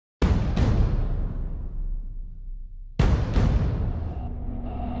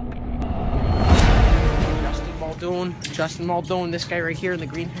Muldoon, Justin Muldoon, this guy right here in the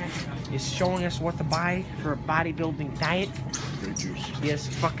green hat, is showing us what to buy for a bodybuilding diet. Grape juice. Yes,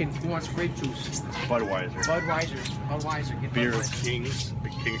 fucking, who wants grape juice? Budweiser. Budweiser. Get Beer Budweiser. Kings, the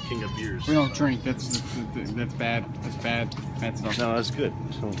king of beers. We don't drink. That's bad. That's bad. Bad stuff. No, that's good.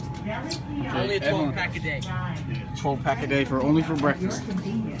 So, Only a 12-pack a day. 12 pack a day only for breakfast.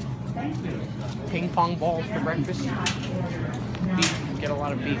 Ping pong balls for breakfast. Beef. Get a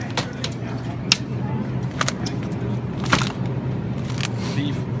lot of beef.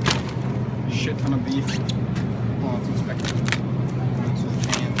 Beef. Shit ton of beef. Oh, it's inspected.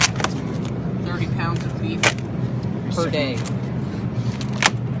 30 pounds of beef per day.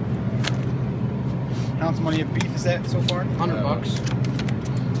 How much money of beef is that so far? $100 bucks.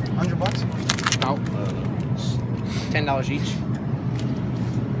 $100? About $10 each.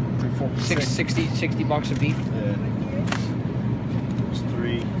 60 bucks of beef. yeah. It's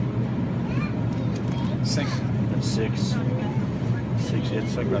 3. 6. That's 6.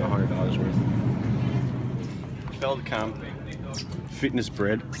 It's like about $100 worth. Feldkamp fitness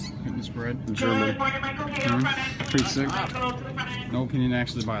bread. Fitness bread. German. Pretty sick. No opinion to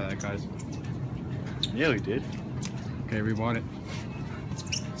actually buy that, guys. Yeah, we did. Okay, we bought it.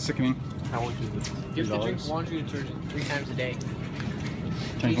 Sickening. How much is it? You have to drink laundry detergent 3 times a day.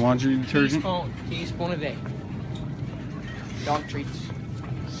 Drink laundry detergent. Teaspoon a day. Dog treats.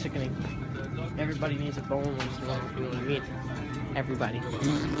 Sickening. Everybody needs a bone once in a while, you know what I mean? Everybody.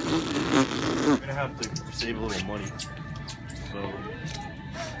 We're gonna have to save a little money. So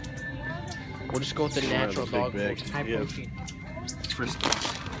We'll just go with the natural big dog bag. food. High Yeah. protein.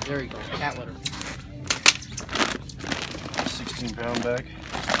 Friskies. There you go. Cat litter. 16-pound bag.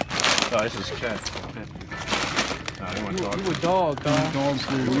 Oh, this is cat. I want dog. You a dog, dog. Dog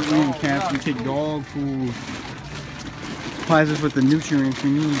food. We eat cats. We take dog food. Supplies us with the nutrients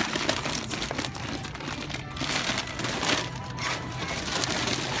we need.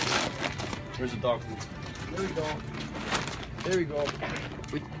 Where's the dog food? There we go. There we go.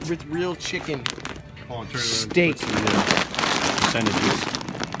 With real chicken. Oh, turn it around. Steak. Let's see the percentages.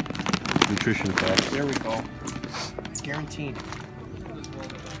 Nutrition facts. There we go. Guaranteed.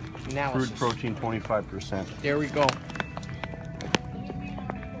 Analysis. Crude protein 25%. There we go.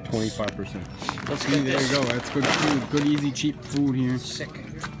 25%. Let's See, get there this. you go. That's good food. Good, easy, cheap food here. Sick.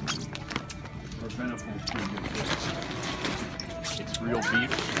 It's real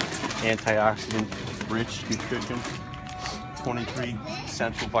beef, antioxidant rich nutrition, 23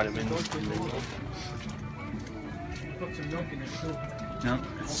 essential vitamins. Put some milk in there too. No,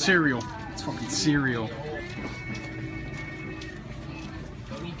 it's cereal. It's fucking cereal.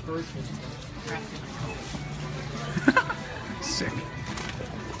 Sick.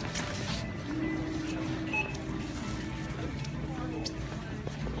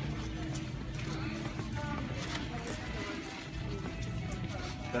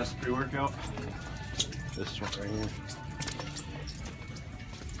 Best pre-workout. This one right here.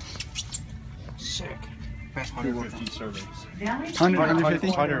 Sick. Best 150 servings. 150?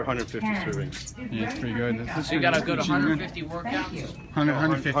 150 servings. Yeah, it's pretty good. So you got a good 150 workouts?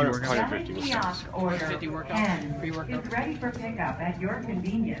 150 workouts. 150. Kiosk order 150 workouts? 10 Pre-workout? is ready for pickup at your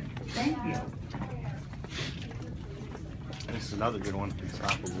convenience. Thank you. This is another good one. These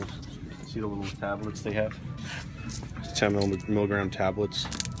apples. See the little tablets they have? It's 10 milligram tablets.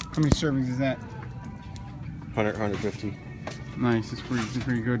 How many servings is that? 150. Nice. It's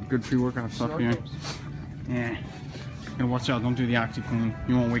pretty good. Good pre-workout stuff here. Yeah. And watch out. Don't do the OxyClean.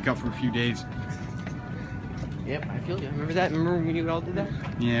 You won't wake up for a few days. Yep, I feel you. Remember that? Remember when you all did that?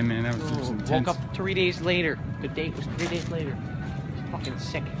 Yeah, man. That was just intense. Woke up 3 days later. The date was 3 days later. Fucking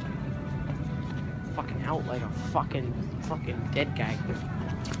sick. Fucking out like a fucking dead guy.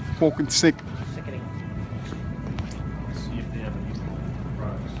 Fucking sick. Sickening. Let's see if they have any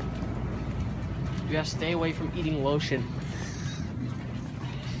products. You gotta stay away from eating lotion.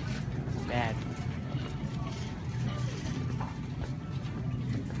 It's bad.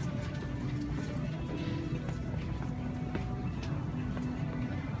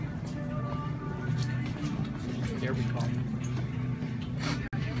 There we go.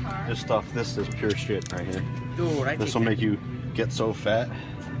 This stuff, this is pure shit right here. Dude, I This will make you get so fat.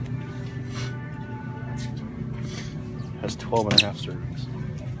 Has 12.5 servings.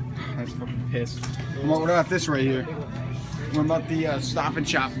 That's fucking pissed. What about this right here? What about the Stop and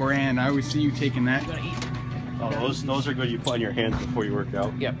Shop brand? I always see you taking that. Oh, those are good. You put on your hands before you work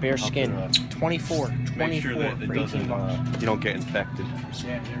out. Yeah, bare skin. 24. Make sure that it for 18 doesn't. bucks. You don't get infected.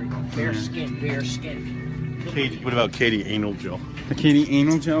 Yeah, there we go. Bare skin, bare skin. Katie, what about Katie anal gel? The Katie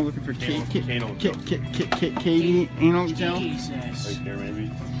anal gel. Looking for Anal gel. Katie anal gel. Jesus. Right there,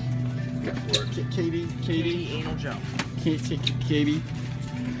 maybe. Katie. Anal gel. Katie.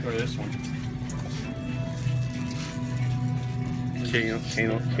 Or this one.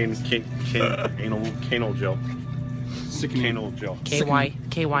 Anal gel. Sickening. Anal gel.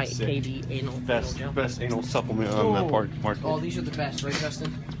 KYKD anal gel. Best anal supplement on the market. Oh, these are the best, right,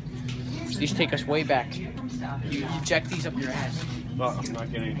 Justin? These take us way back. You jack these up your ass. No, I'm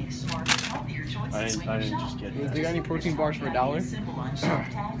not getting any. I didn't just get it. You got any protein bars for $1?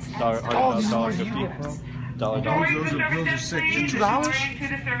 $1.50. Those are sick.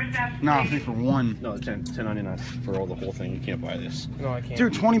 $2? No, I think for one. No, $10.99 for all the whole thing. You can't buy this. No, I can't.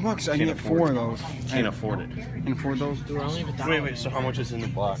 Dude, $20. I can Can't get 4 of those. Can't afford it. Can afford those? Dude, I only have $1. Wait. So how much is in the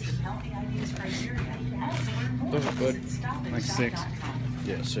box? Those are good. Like 6.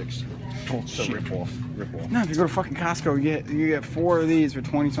 Yeah, 6. Oh, So shit. rip off. No, if you go to fucking Costco, you get 4 of these for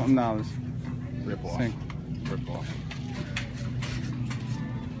 $20-something. Rip off. Sick. Rip off.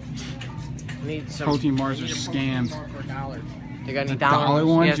 Need some Protein bars I are need a protein scams. bar for $1. They got any $1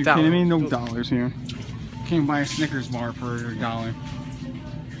 ones? Yes, You kidding me? No Dude, dollars here. Can't buy a Snickers bar for $1.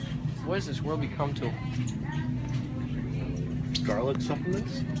 what is this world we come to? Garlic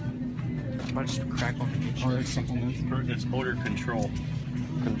supplements? I just crack on the Or supplements. It's odor control.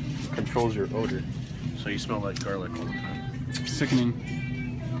 Controls your odor. So you smell like garlic all the time. Sickening.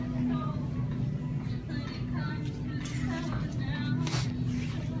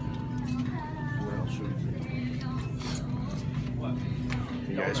 What else should we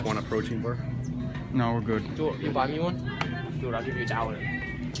do? You guys want a protein bar? No, we're good. Dude, you buy me one? Dude, I'll give you $1.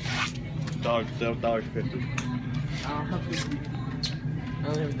 $1.50. I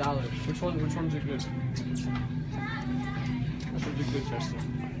only have $1. Which ones are good? Which ones are good, Justin?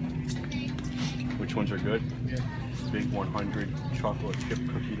 Which ones are good? Yeah. Big 100 chocolate chip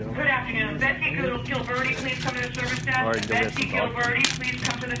cookie dough. Good afternoon. Betsy Gilberti, please come to the service desk. All right, go get Betsy some dog. Gilberti, please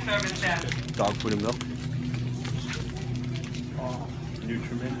come to the service desk. Dog food and milk. Oh,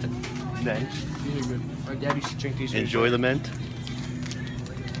 Nutriment. Mint. these are good. My dad used to drink these. Enjoy the mint.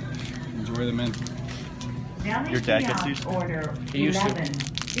 Enjoy the mint. Deli Your dad gets kiosk these? Order He used to. 11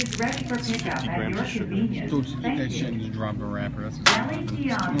 is ready for pickup 50 at grams your of sugar. convenience. Dude, eat Thank that you. shit and just drop the wrapper. That's what's Deli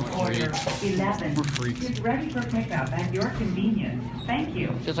happening. kiosk order 11 We're freaks. is ready for pickup at your convenience. Thank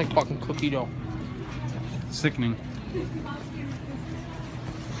you. Just like fucking cookie dough. Sickening.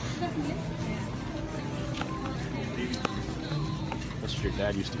 That's what your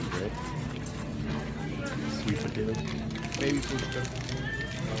dad used to eat, right? Sweet potatoes. Baby food's good.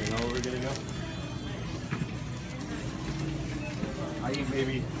 Oh, you know where we're gonna go? I eat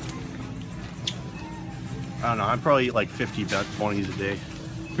maybe, I don't know, I probably eat like 50 bunnies a day.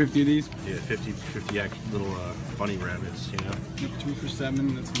 50 of these? Yeah, 50 little bunny rabbits, you know? 2 for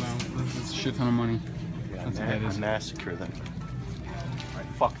 7. That's a shit ton of money. Yeah, That's what that is. I massacre them. I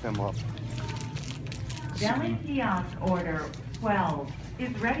fuck them up. Deli kiosk order 12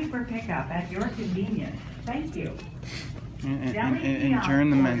 is ready for pickup at your convenience. Thank you. And Deli enjoy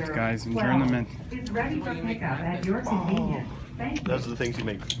the kiosk mint, order guys. Enjoy the 12 mint. is ready for pickup at your convenience. Thank you. Those are the things you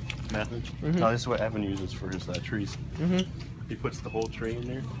make methods. No, this is what Evan uses for his trees. He puts the whole tree in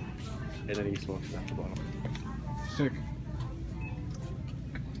there, and then he smokes it at the bottom. Sick.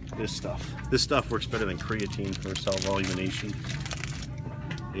 This stuff works better than creatine for cell volumination.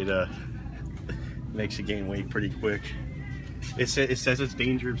 It makes you gain weight pretty quick. It says it's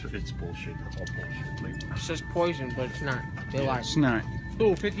dangerous, but it's bullshit. That's all bullshit. Like, It says poison, but it's not. They lie. It's not.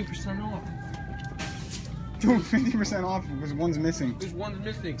 Dude, 50% off. Dude, 50% off because one's missing. There's one's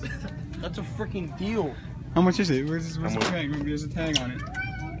missing. That's a freaking deal. How much is it? Where's the How much? tag? There's a tag on it.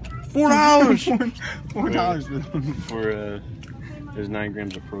 $4. $4 for them. for there's 9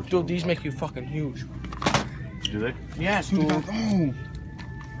 grams of protein. Dude, these make you fucking huge. Do they? Yes, dude. Oh,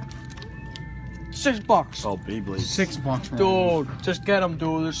 $6. Oh, Beyblade. $6 for Dude, just get them,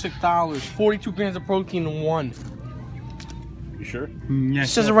 dude. They're $6. 42 grams of protein in one. You sure? them. It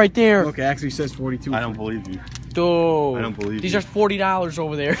Yes. says it right there. Look, it actually says 42. I don't believe you. Dude. I don't believe These you. are $40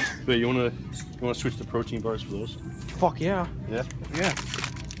 over there. Wait, you wanna switch the protein bars for those? Fuck yeah. Yeah. Yeah.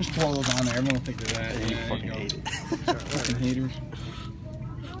 Just throw those on there. Everyone will think they're that. You Yeah, there fucking you go. hate it. Fucking haters.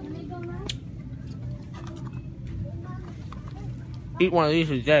 Eat one of these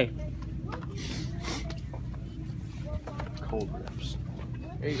a day. Cold reps.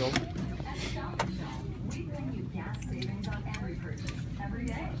 There you go.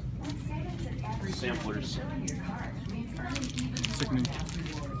 Samplers. Sickening.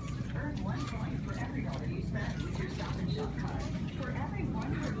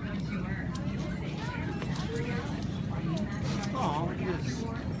 Oh, look at this.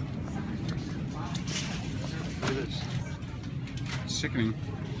 Look at this. Sickening.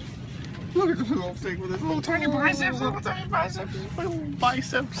 Look at this little thing with his little tiny biceps. Little tiny biceps. Little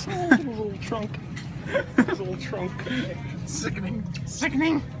biceps. Little trunk. His little trunk. Sickening.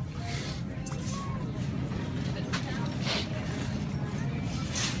 Sickening.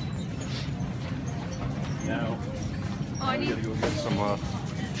 Now, I gotta go get some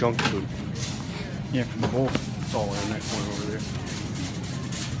junk food. Yeah, from the bowl. It's all in that corner over there.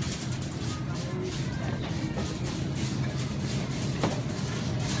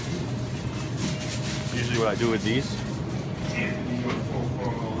 Usually what I do with these,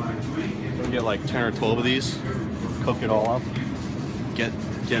 I'll get like 10 or 12 of these, cook it all up, get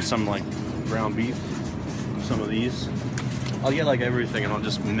some like ground beef, some of these. I'll get like everything and I'll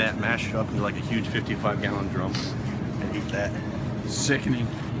just mash it up into like a huge 55-gallon drum and eat that. Sickening.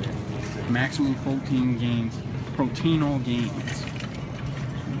 Maximum protein gains. Proteinal gains.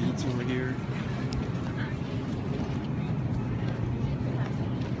 Beets over here.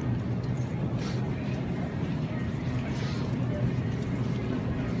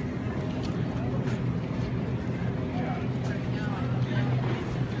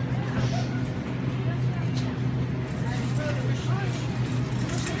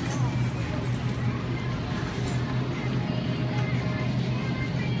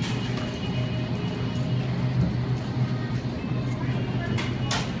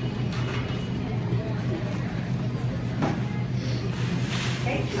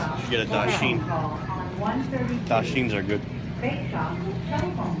 Get a dasheen. Dasheens are good. And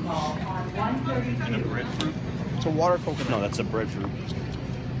a breadfruit. It's a water coconut. No, that's a breadfruit.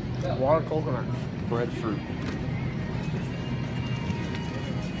 Water coconut. Breadfruit.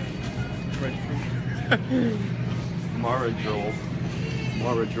 Breadfruit.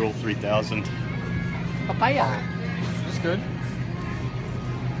 Maradrol 3000. Papaya. That's good.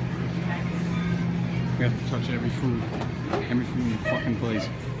 We have to touch every food. Every food in the fucking place.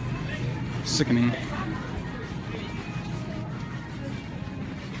 Sickening.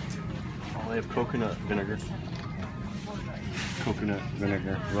 Oh, they have coconut vinegar. Coconut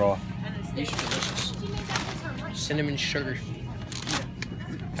vinegar, raw. These are delicious. Cinnamon sugar.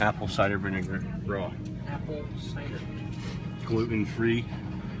 Apple cider vinegar, raw. Apple cider. Gluten-free.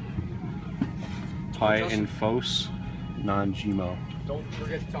 Thai and Fos, non-GMO. Don't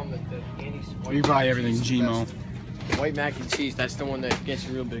forget to tell them that the Andy's We buy everything GMO. The white mac and cheese, that's the one that gets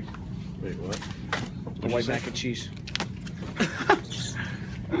you real big. Wait, what? The white mac and cheese.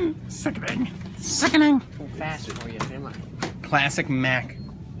 Sickening. Sickening. Too fast for you, am I? Classic Mac.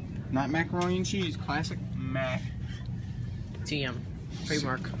 Not macaroni and cheese. Classic Mac. TM.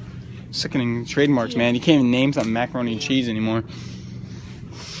 Trademark. Sickening trademarks, man. You can't even name something macaroni and cheese anymore.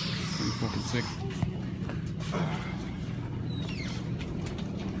 Pretty fucking sick.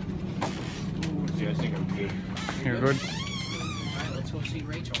 See, I think I'm good. You're good? Alright, let's go see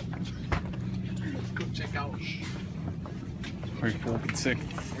Rachel. Let's go check out Pretty fucking sick.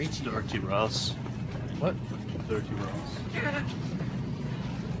 Rachel. Dirty Ross. What? Dirty Ross.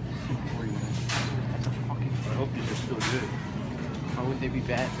 I hope these are still good. How would they be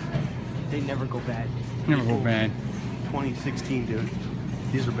bad? They never go bad. Never go bad. 2016, dude.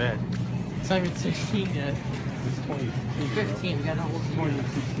 These are bad. It's not even 16 yet. It's 15. We got all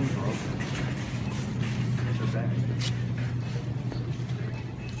 2016, bro. These are bad.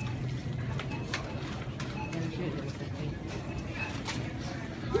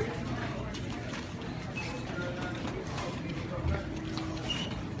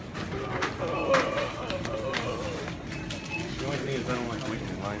 The only thing is I don't like waiting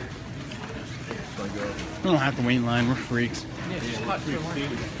in line. So I go. We don't have to wait in line. We're freaks. Yeah, just cut for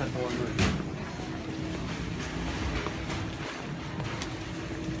one.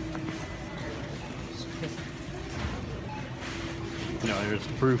 No, there's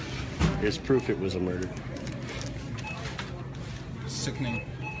proof. There's proof it was a murder. Sickening.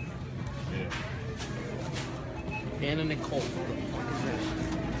 Yeah. Anna Nicole. What the fuck is this?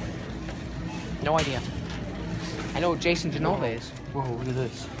 No idea. I know what Jason Genova is. Whoa, look at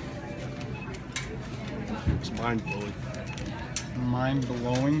this. It's mind-blowing.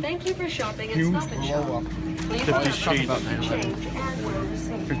 Mind-blowing. Thank you for shopping at Huge Stop and Shop. blow up. Please 50 enter shades of change and your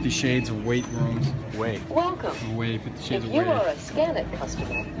receipt. 50 Shades of Weight rooms. Wait. Welcome. Away. 50 Shades If of you Weight. are a Scan It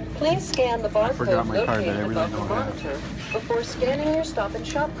customer, please scan the forgot barcode my card that I located really above the don't have. monitor before scanning your Stop and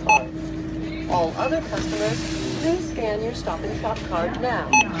Shop card. All other customers, please scan your Stop and Shop card now.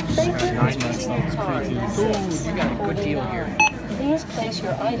 Thank you for using your card. Ooh, you got a good deal here. Please place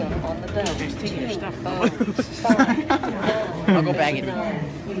your item on the bell. Just take your stuff. 5, I'll go bag it.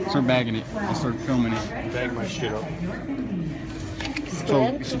 Start bagging it. I'll start filming it. Bag my shit up.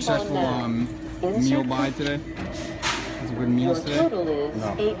 So, successful meal buy today? Is it good meals Your today? total is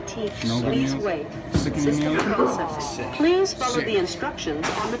No. 18. No good Please meals? wait. Sickening System meals? processing. Please follow Sick. the instructions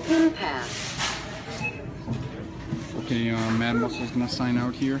on the pin pad. Okay, MadMuscle's gonna sign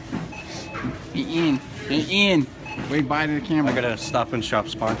out here. Hey Ian, hey Ian, wave bye to the camera. I got a Stop and Shop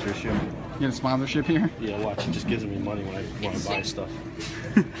sponsorship. You got a sponsorship here? Yeah, watch. It just gives me money when I want to buy stuff.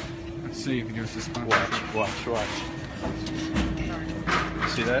 Let's see if he gives us a sponsorship. Watch.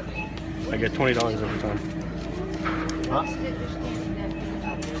 See that? I get $20 every time. Huh?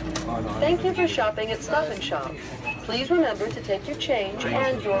 Oh, no, Thank you for shopping at Stop and Shop. Please remember to take your change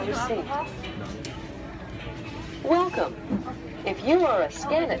and your receipt. Welcome. If you are a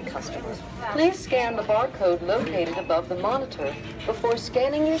Scan It customer, please scan the barcode located above the monitor before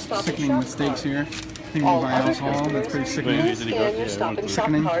scanning your Stop and Sickening Shop mistakes card. here. Thinking All by other alcohol, that's customers, pretty sickening. please scan your Stop and Shop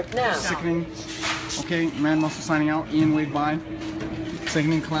Sickening. card now. Sickening. Okay, MadMuscle signing out. Ian, wave bye.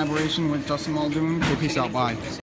 Sickening collaboration with Justin Muldoon. Okay, peace out. Bye.